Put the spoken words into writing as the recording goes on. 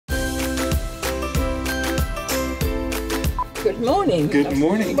Good morning. Good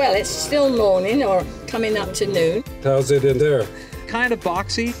morning. Well, it's still morning or coming up to noon. How's it in there? Kind of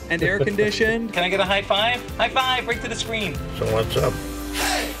boxy and air conditioned. Can I get a high five? High five, right to the screen. So what's up?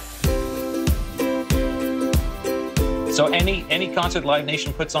 So any concert Live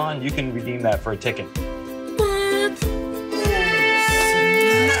Nation puts on, you can redeem that for a ticket.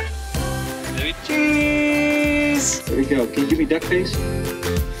 Cheese! There we go. Can you give me duck face?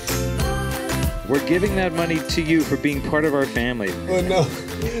 We're giving that money to you for being part of our family. Oh no,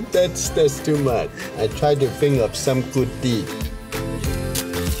 that's too much. I tried to think of some good deed.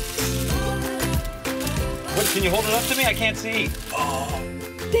 What, can you hold it up to me? I can't see.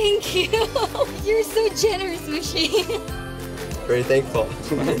 Thank you. You're so generous, Mushy. Very thankful.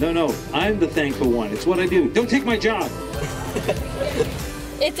 No, I'm the thankful one. It's what I do. Don't take my job.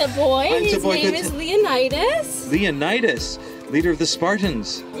 It's a boy. It's a His boy. name is Leonidas. Leonidas, leader of the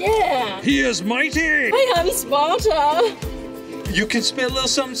Spartans. Yeah. He is mighty. I am Sparta. You can spit a little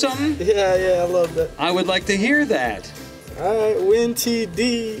something? Yeah, I love that. I would like to hear that. All right, win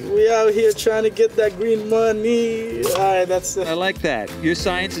TD. We out here trying to get that green money. All right, that's it. I like that. Your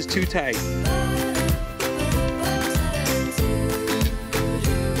science is too tight.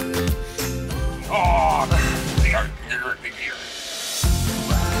 Oh, they are here.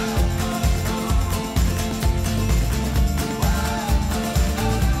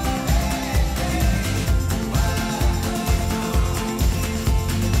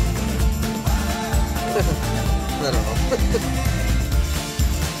 I don't know.